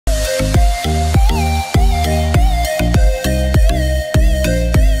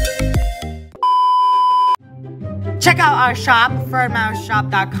Check out our shop,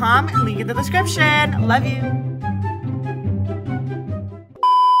 furmouseshop.com, link in the description. Love you.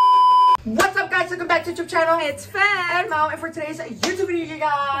 What's up, guys? Welcome back to YouTube channel. It's Fed and Mo, and for today's YouTube video, you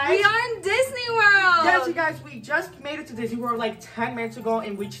guys, we are in Disney World. Yes, you guys, we just made it to Disney World like 10 minutes ago,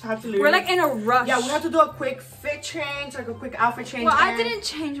 and we just have to literally, we're like in a rush. Yeah, we have to do a quick fit change, like a quick outfit change. Well, I didn't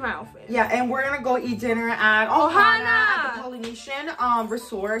change my outfit. Yeah, and we're gonna go eat dinner at Ohana at the Polynesian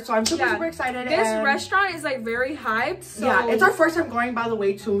resort. So I'm super excited. This restaurant is like very hyped. So yeah, it's our first time going, by the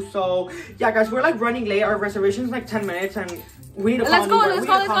way, too. So yeah, guys, we're like running late. Our reservation's like 10 minutes, and we need to let's go.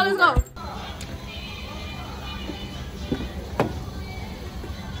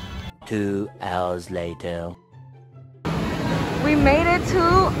 2 hours later. We made it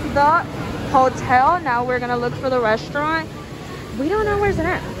to the hotel. Now we're gonna look for the restaurant. We don't know where's it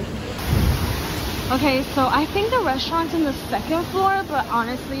at. Okay, so I think the restaurant's in the second floor, but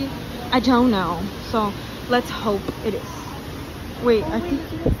honestly, I don't know. So let's hope it is. Wait, I think.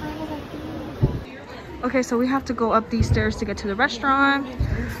 Okay, so we have to go up these stairs to get to the restaurant.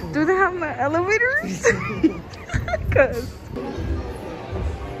 Do they have the elevators? Cause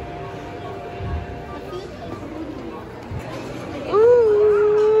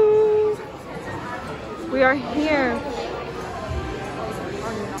we are here.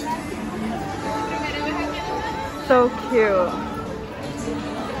 So cute.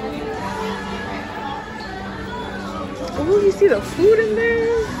 Oh, you see the food in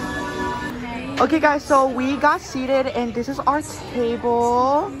there? Okay, guys, so we got seated, and this is our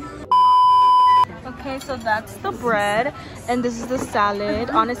table. Okay, so that's the bread, and this is the salad.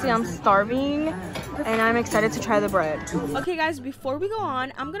 Honestly, I'm starving, and I'm excited to try the bread. Okay, guys, before we go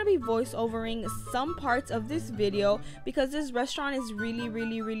on, I'm gonna be voice-overing some parts of this video because this restaurant is really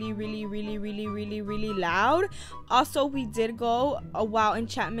loud. Also, we did go while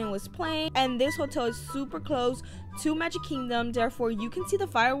Enchantment was playing, and this hotel is super close to Magic Kingdom. Therefore, you can see the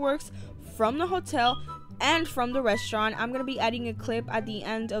fireworks from the hotel and from the restaurant. I'm gonna be adding a clip at the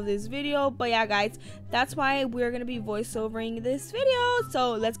end of this video, but yeah, guys, that's why we're gonna be voiceovering this video.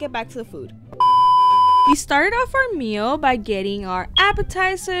 So let's get back to the food. We started off our meal by getting our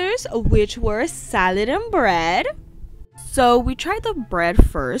appetizers, which were salad and bread. So we tried the bread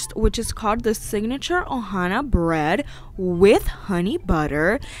first, which is called the signature Ohana bread with honey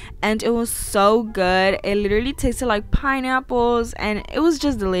butter, and it was so good. It literally tasted like pineapples, and it was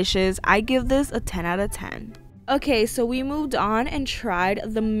just delicious. I give this a 10 out of 10. Okay, so we moved on and tried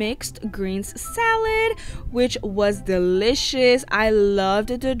the mixed greens salad, which was delicious. I loved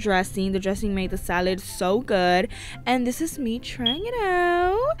the dressing. The dressing made the salad so good. And this is me trying it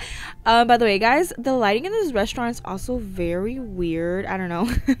out. By the way, guys, the lighting in this restaurant is also very weird. I don't know.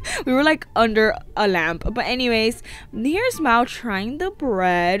 We were like under a lamp. But anyways, here's Mao trying the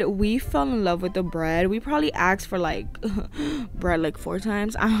bread. We fell in love with the bread. We probably asked for like bread like 4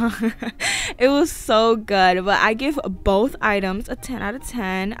 times. It was so good. But I give both items a 10 out of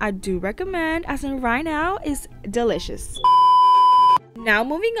 10. I do recommend, as in right now, is delicious. Now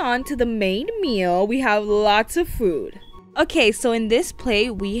moving on to the main meal, we have lots of food. Okay, so in this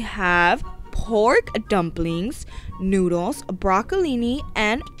plate we have pork dumplings, noodles, broccolini,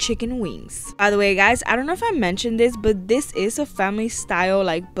 and chicken wings. By the way, guys, I don't know if I mentioned this, but this is a family style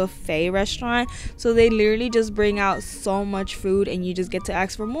like buffet restaurant, so they literally just bring out so much food, and you just get to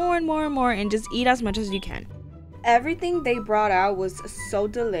ask for more and more and more, and just eat as much as you can. Everything they brought out was so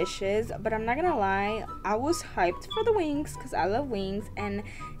delicious, but I'm not gonna lie, I was hyped for the wings because I love wings, and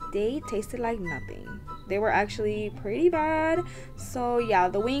they tasted like nothing. They were actually pretty bad. So yeah,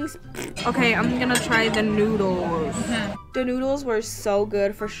 the wings. Okay, I'm gonna try the noodles. The noodles were so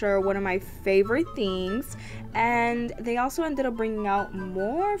good, for sure, one of my favorite things. And they also ended up bringing out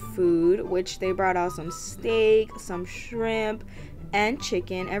more food, which they brought out some steak, some shrimp, and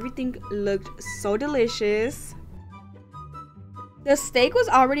chicken. Everything looked so delicious. The steak was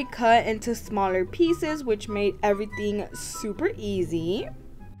already cut into smaller pieces, which made everything super easy.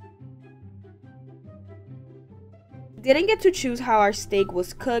 Didn't get to choose how our steak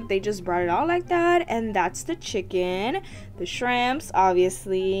was cooked. They just brought it out like that. And that's the chicken, the shrimps,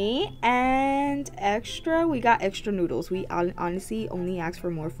 obviously, and extra. We got extra noodles. We honestly only asked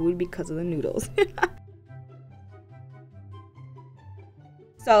for more food because of the noodles.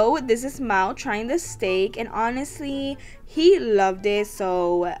 So this is Mao trying the steak, and honestly he loved it,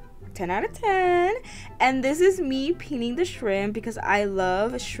 so 10 out of 10. And this is me peeling the shrimp because I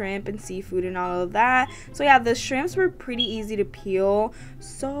love shrimp and seafood and all of that. So yeah, the shrimps were pretty easy to peel,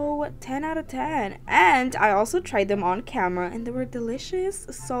 so 10 out of 10. And I also tried them on camera and they were delicious,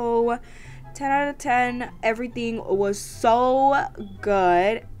 so 10 out of 10. Everything was so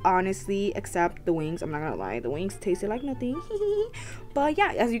good, honestly, except the wings. I'm not gonna lie, the wings tasted like nothing. But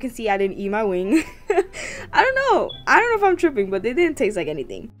yeah, as you can see, I didn't eat my wing. I don't know if I'm tripping, but they didn't taste like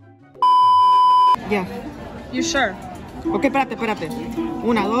anything. Yeah. You sure? Okay, espérate.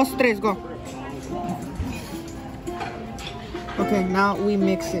 1, 2, 3, go. Okay, now we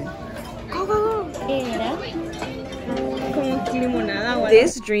mix it. Go.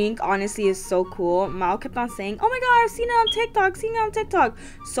 This drink honestly is so cool. Mao kept on saying, oh my god, I've seen it on TikTok.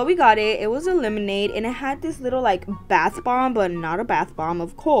 So we got it. It was a lemonade and it had this little like bath bomb, but not a bath bomb,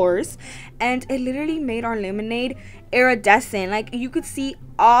 of course. And it literally made our lemonade iridescent. Like you could see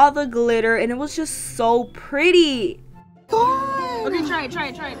all the glitter and it was just so pretty. God. Okay, try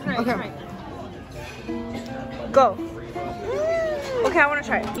it. Okay. Go. Okay, I want to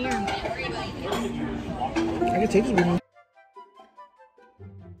try it. I can taste it.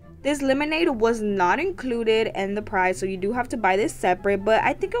 This lemonade was not included in the price, so you do have to buy this separate, but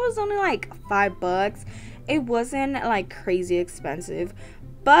I think it was only like $5. It wasn't like crazy expensive,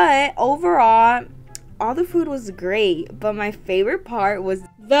 but overall all the food was great. But my favorite part was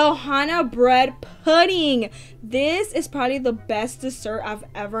the Ohana bread pudding. This is probably the best dessert I've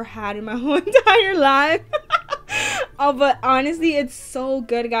ever had in my whole entire life. Oh, but honestly, it's so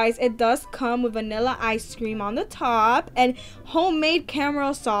good, guys. It does come with vanilla ice cream on the top and homemade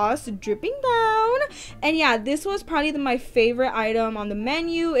caramel sauce dripping down. And yeah, this was probably my favorite item on the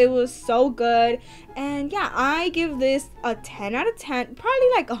menu. It was so good. And yeah, I give this a 10 out of 10, probably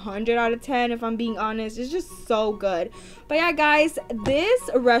like 100 out of 10 if I'm being honest. It's just so good. But yeah, guys, this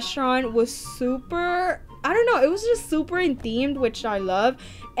restaurant was super, I don't know, it was just super themed, which I love.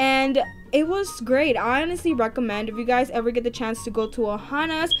 And it was great. I honestly recommend, if you guys ever get the chance to go to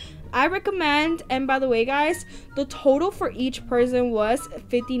Ohana's, I recommend. And by the way, guys, the total for each person was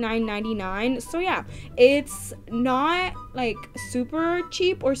 $59.99. So yeah, it's not like super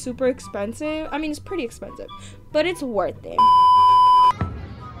cheap or super expensive. I mean, it's pretty expensive, but it's worth it.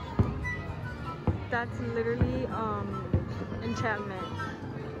 That's literally enchantment.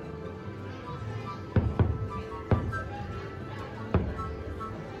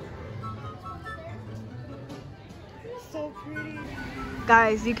 So pretty.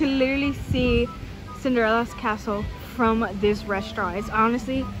 Guys, you can literally see Cinderella's castle from this restaurant. It's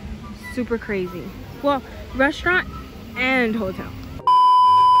honestly super crazy. Well, restaurant and hotel.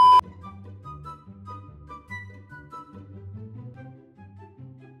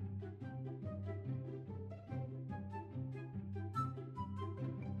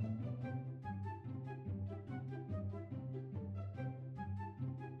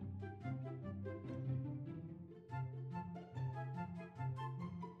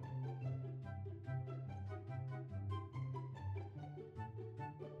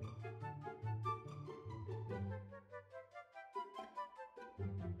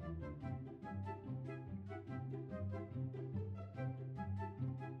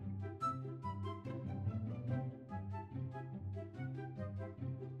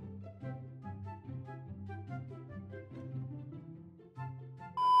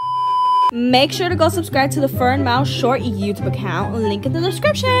 Make sure to go subscribe to the Fur and Mouse Short YouTube account, link in the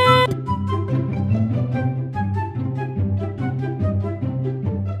description.